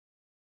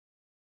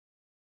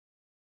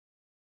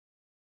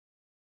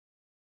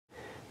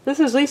This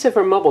is Lisa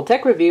from Mobile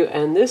Tech Review,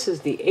 and this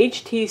is the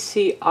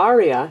HTC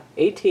Aria,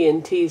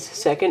 AT&T's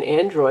second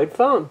Android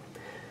phone.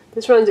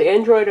 This runs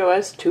Android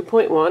OS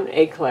 2.1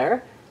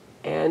 Eclair,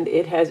 and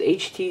it has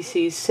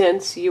HTC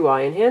Sense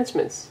UI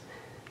enhancements.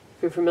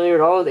 If you're familiar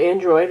at all with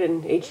Android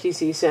and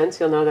HTC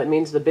Sense, you'll know that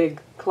means the big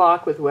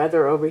clock with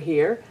weather over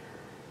here.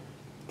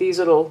 These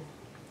little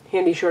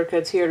handy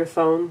shortcuts here to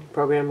phone,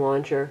 program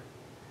launcher,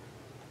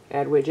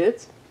 add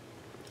widgets.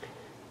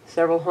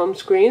 Several home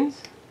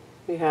screens.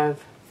 We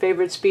have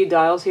favorite speed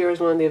dials. Here is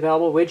one of the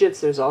available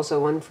widgets. There's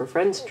also one for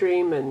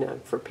FriendStream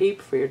and for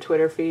Peep for your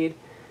Twitter feed.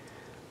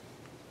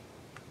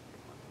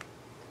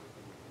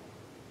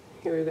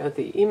 Here we've got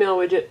the email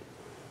widget,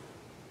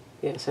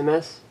 the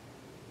SMS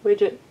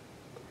widget,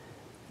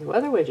 the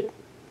weather widget.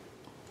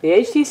 The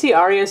HTC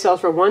Aria sells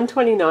for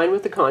 $129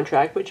 with the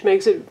contract, which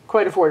makes it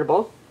quite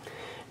affordable.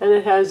 And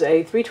it has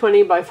a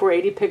 320 by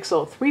 480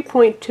 pixel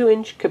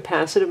 3.2-inch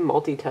capacitive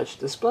multi-touch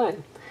display.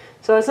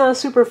 So it's not a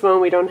super phone.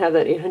 We don't have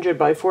that 800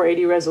 by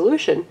 480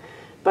 resolution,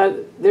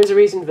 but there's a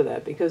reason for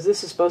that, because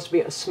this is supposed to be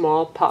a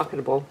small,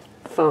 pocketable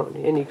phone,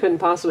 and you couldn't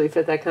possibly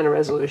fit that kind of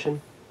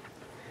resolution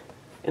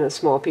in a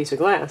small piece of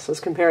glass. Let's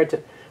compare it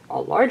to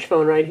a large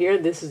phone right here.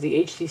 This is the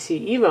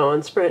HTC Evo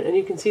on Sprint, and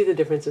you can see the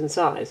difference in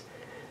size.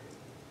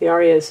 The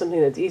Aria is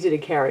something that's easy to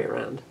carry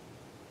around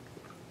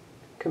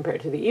compared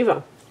to the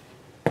Evo.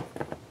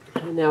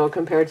 And now we'll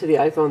compare it to the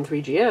iPhone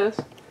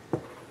 3GS.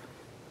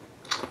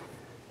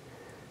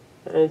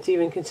 And it's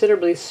even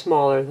considerably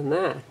smaller than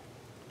that. In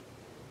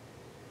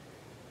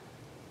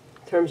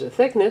terms of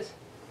thickness,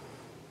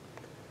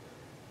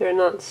 they're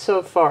not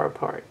so far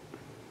apart.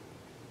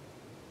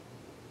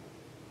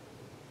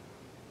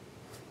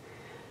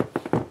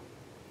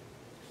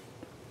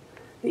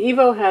 The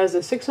Evo has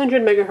a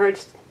 600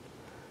 megahertz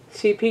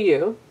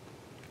CPU,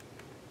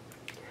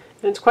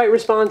 and it's quite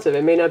responsive.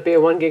 It may not be a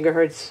 1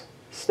 gigahertz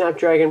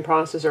Snapdragon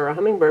processor or a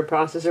Hummingbird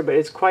processor, but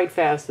it's quite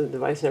fast. The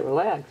device never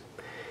lags.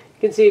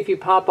 You can see if you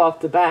pop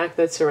off the back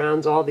that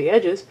surrounds all the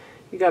edges,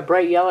 you got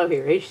bright yellow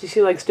here.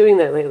 HTC likes doing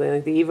that lately.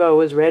 Like the Evo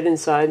was red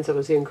inside, and so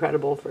was the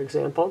Incredible, for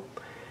example.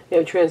 You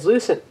have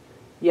translucent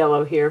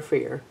yellow here for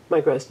your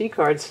microSD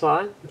card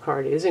slot. The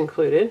card is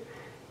included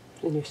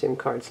in your SIM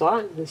card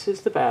slot. This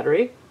is the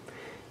battery.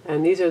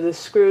 And these are the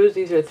screws.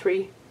 These are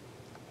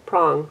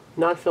 3-prong,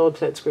 not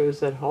Phillips head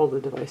screws that hold the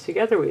device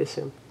together, we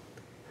assume.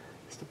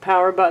 It's the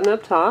power button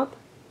up top.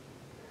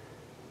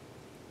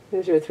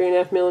 There's your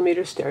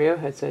 3.5mm stereo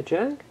headset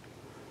jack.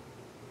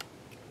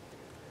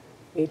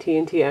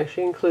 AT&T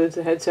actually includes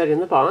the headset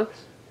in the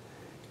box.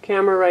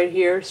 Camera right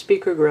here,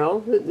 speaker grill.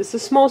 This is a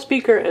small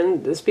speaker,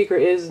 and the speaker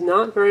is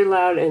not very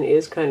loud and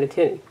is kind of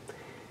tinny.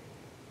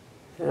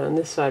 And on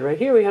this side right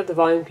here we have the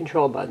volume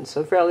control button,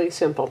 so fairly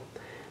simple.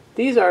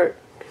 These are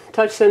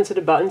touch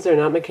sensitive buttons. They're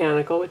not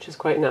mechanical, which is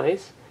quite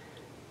nice.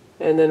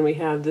 And then we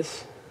have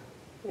this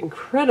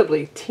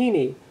incredibly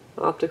teeny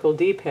optical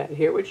D-pad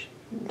here, which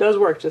does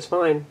work just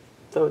fine,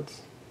 though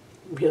it's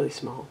really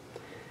small.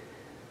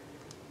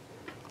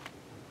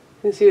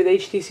 You can see with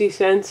HTC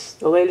Sense,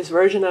 the latest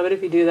version of it,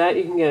 if you do that,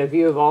 you can get a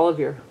view of all of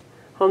your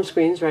home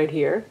screens right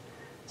here.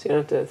 So you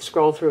don't have to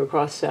scroll through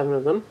across 7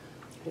 of them.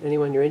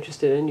 Anyone you're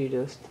interested in, you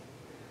just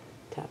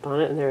tap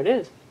on it, and there it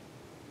is.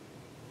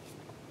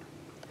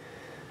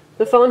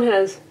 The phone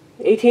has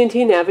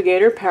AT&T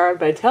Navigator powered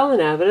by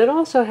Telenav, and it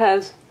also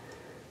has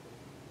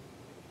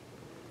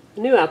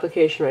a new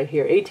application right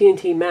here,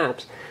 AT&T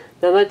Maps.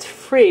 Now that's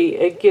free.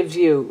 It gives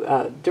you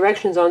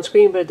directions on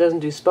screen, but it doesn't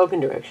do spoken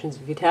directions.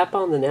 If you tap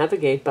on the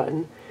Navigate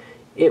button,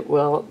 it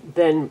will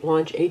then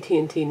launch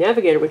AT&T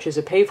Navigator, which is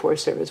a pay-for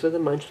service with a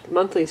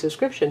monthly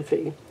subscription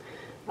fee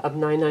of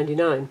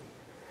 $9.99.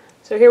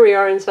 So here we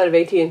are inside of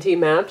AT&T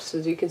Maps.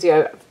 As you can see,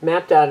 I've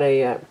mapped out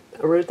a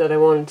route that I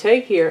want to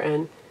take here,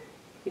 and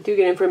you do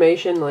get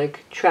information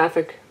like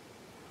traffic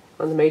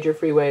on the major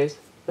freeways,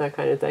 that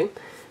kind of thing.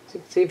 So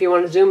you can see if you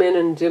want to zoom in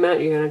and zoom out,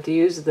 you're going to have to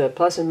use the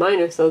plus and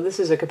minus. Though this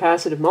is a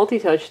capacitive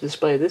multi-touch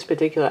display, this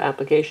particular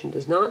application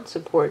does not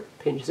support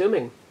pinch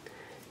zooming.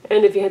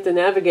 And if you hit the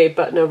Navigate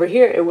button over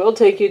here, it will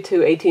take you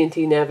to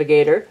AT&T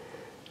Navigator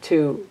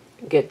to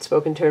get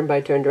spoken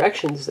turn-by-turn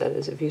directions. That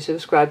is, if you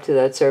subscribe to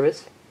that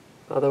service.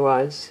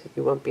 Otherwise,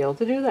 you won't be able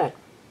to do that.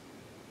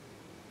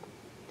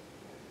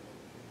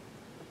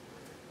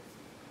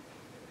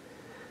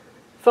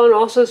 Phone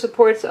also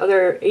supports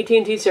other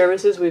AT&T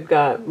services. We've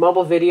got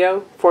mobile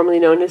video, formerly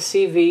known as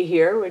CV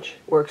here, which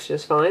works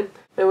just fine.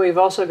 And we've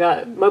also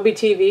got Mobi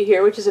TV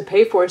here, which is a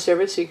pay-for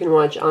service, so you can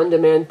watch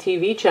on-demand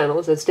TV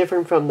channels. That's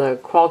different from the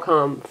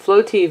Qualcomm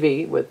Flow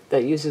TV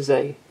that uses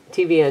a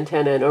TV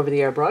antenna and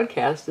over-the-air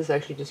broadcast. This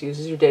actually just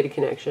uses your data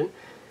connection.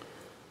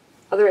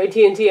 Other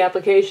AT&T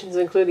applications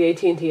include the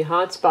AT&T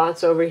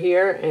hotspots over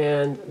here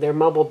and their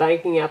mobile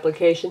banking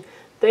application.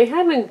 They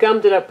haven't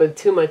gummed it up with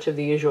too much of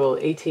the usual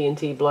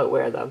AT&T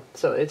bloatware, though,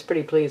 so it's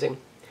pretty pleasing.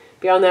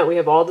 Beyond that, we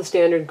have all the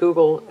standard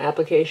Google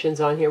applications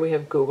on here. We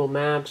have Google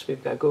Maps,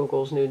 we've got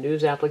Google's new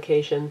news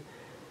application,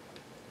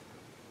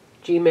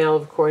 Gmail,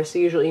 of course, the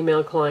usual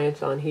email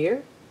clients on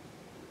here.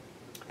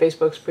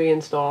 Facebook's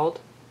pre-installed.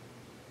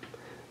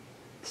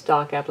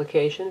 stock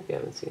application. If you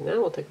haven't seen that,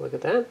 we'll take a look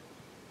at that.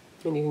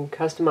 And you can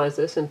customize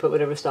this and put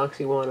whatever stocks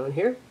you want on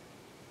here.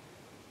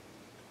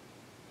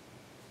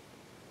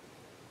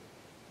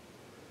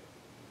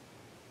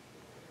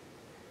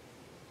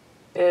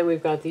 And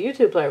we've got the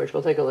YouTube player, which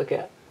we'll take a look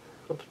at.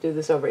 We'll do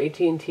this over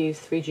AT&T's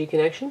 3G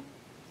connection.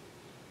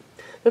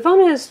 The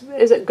phone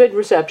has a good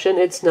reception.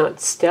 It's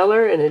not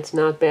stellar and it's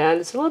not bad.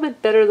 It's a little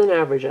bit better than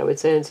average, I would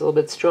say. It's a little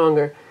bit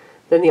stronger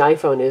than the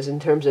iPhone is in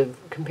terms of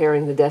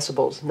comparing the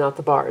decibels, not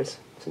the bars,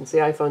 since the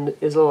iPhone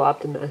is a little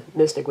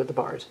optimistic with the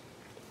bars.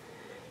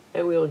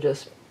 And we will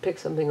just pick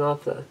something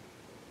off the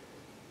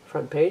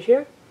front page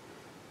here.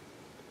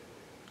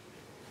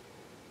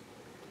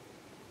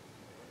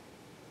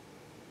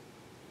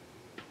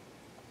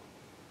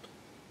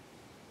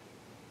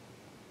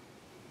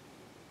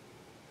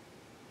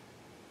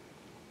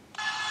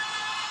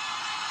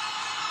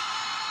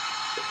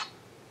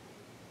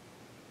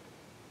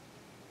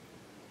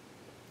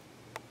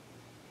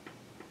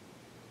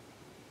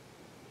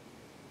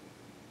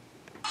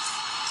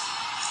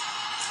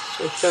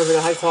 Switched over to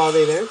high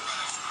quality there.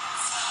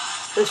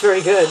 That's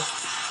very good.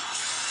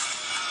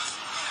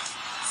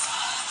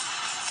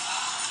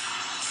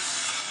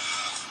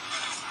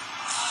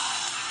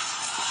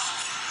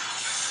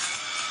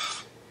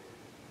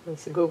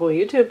 That's the Google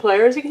YouTube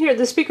player. As you can hear,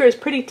 the speaker is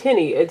pretty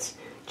tinny. It's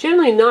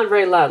generally not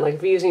very loud, like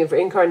if you're using it for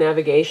in-car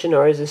navigation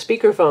or as a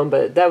speakerphone,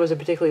 but that was a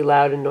particularly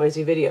loud and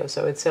noisy video,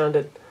 so it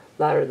sounded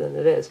louder than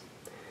it is.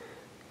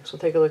 So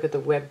we'll take a look at the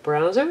web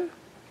browser,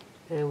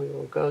 and we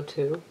will go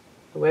to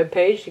the web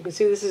page. You can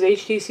see this is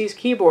HTC's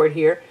keyboard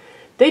here.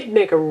 They'd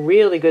make a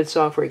really good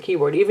software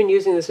keyboard. Even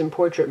using this in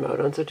portrait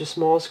mode on such a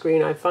small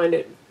screen, I find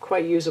it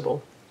quite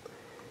usable.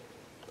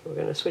 We're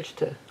going to switch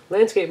to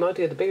landscape mode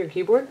to get the bigger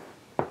keyboard.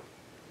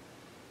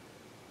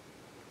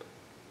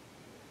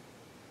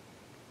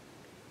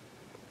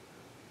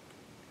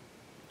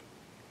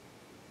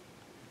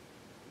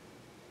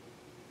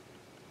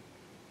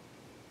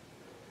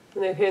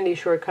 And they have handy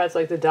shortcuts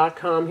like the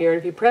 .com here. And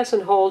if you press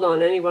and hold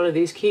on any one of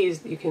these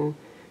keys, you can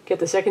get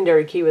the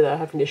secondary key without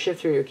having to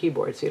shift through your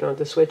keyboard, so you don't have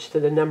to switch to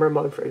the number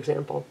mode, for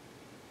example,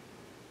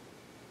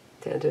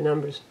 to enter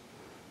numbers.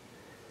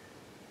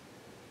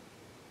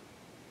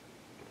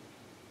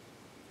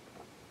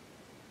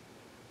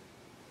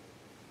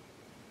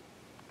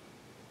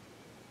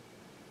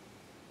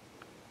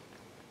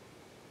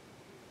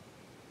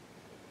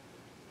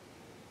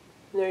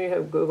 And there you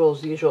have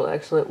Google's usual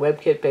excellent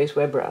WebKit-based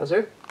web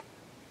browser.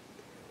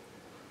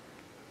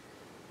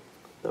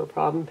 No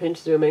problem pinch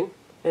zooming,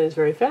 and it's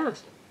very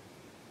fast.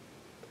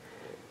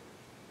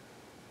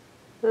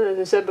 As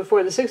I said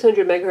before, the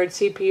 600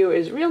 MHz CPU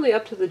is really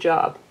up to the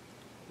job.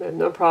 I have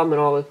no problem at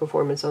all with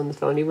performance on the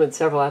phone, even with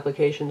several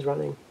applications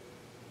running.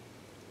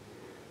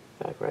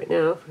 In fact, right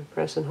now, if we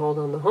press and hold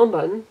on the home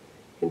button, you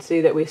can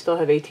see that we still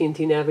have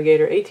AT&T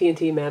Navigator,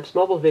 AT&T Maps,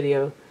 mobile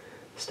video,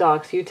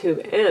 stocks,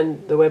 YouTube,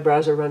 and the web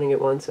browser running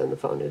at once, and the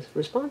phone is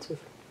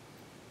responsive.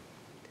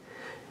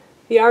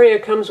 The Aria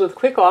comes with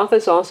Quick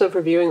Office, also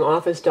for viewing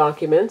Office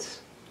documents,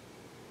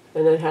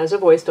 and it has a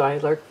voice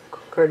dialer,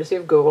 courtesy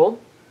of Google.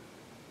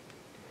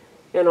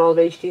 And all of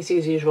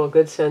HTC's usual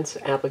Good Sense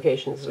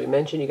applications. As we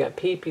mentioned, you got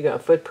Peep, you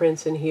got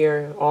Footprints in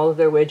here, all of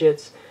their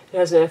widgets. It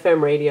has an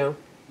FM radio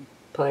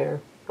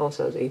player,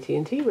 also has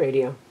AT&T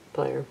radio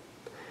player.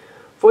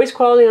 Voice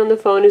quality on the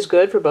phone is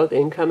good for both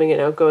incoming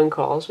and outgoing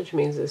calls, which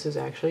means this is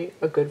actually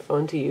a good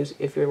phone to use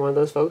if you're one of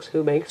those folks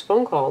who makes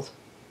phone calls.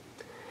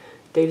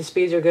 Data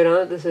speeds are good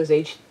on it. This is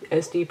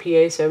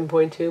SDPA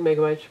 7.2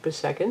 megabytes per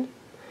second.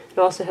 It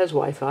also has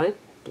Wi-Fi,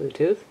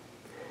 Bluetooth,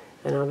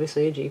 and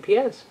obviously a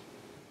GPS.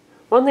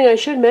 One thing I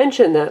should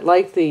mention that,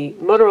 like the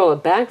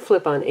Motorola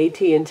backflip on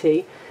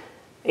AT&T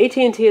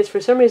has for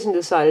some reason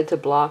decided to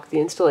block the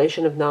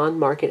installation of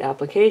non-market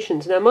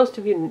applications. Now, most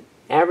of you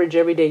average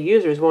everyday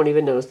users won't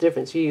even notice the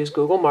difference. You use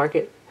Google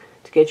Market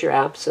to get your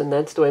apps, and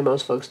that's the way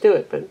most folks do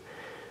it. But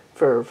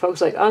for folks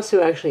like us who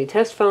actually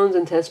test phones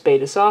and test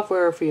beta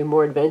software, or for you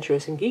more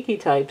adventurous and geeky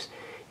types,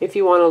 if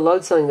you want to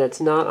load something that's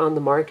not on the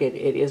market,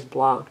 it is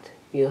blocked.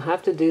 You'll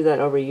have to do that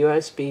over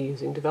USB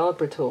using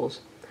developer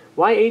tools.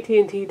 Why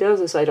AT&T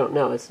does this, I don't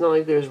know. It's not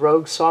like there's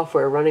rogue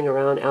software running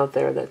around out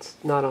there that's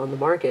not on the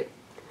market.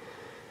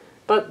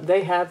 But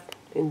they have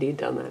indeed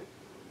done that.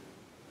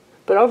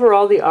 But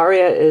overall, the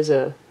Aria is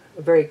a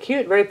very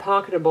cute, very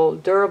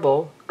pocketable,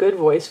 durable, good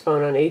voice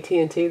phone on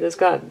AT&T that's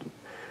got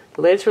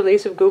the latest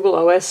release of Google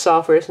OS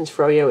software, since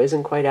Froyo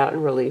isn't quite out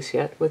in release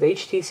yet. With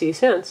HTC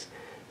Sense,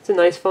 it's a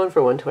nice phone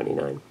for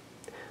 $129.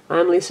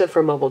 I'm Lisa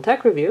for Mobile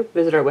Tech Review.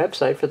 Visit our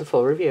website for the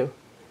full review.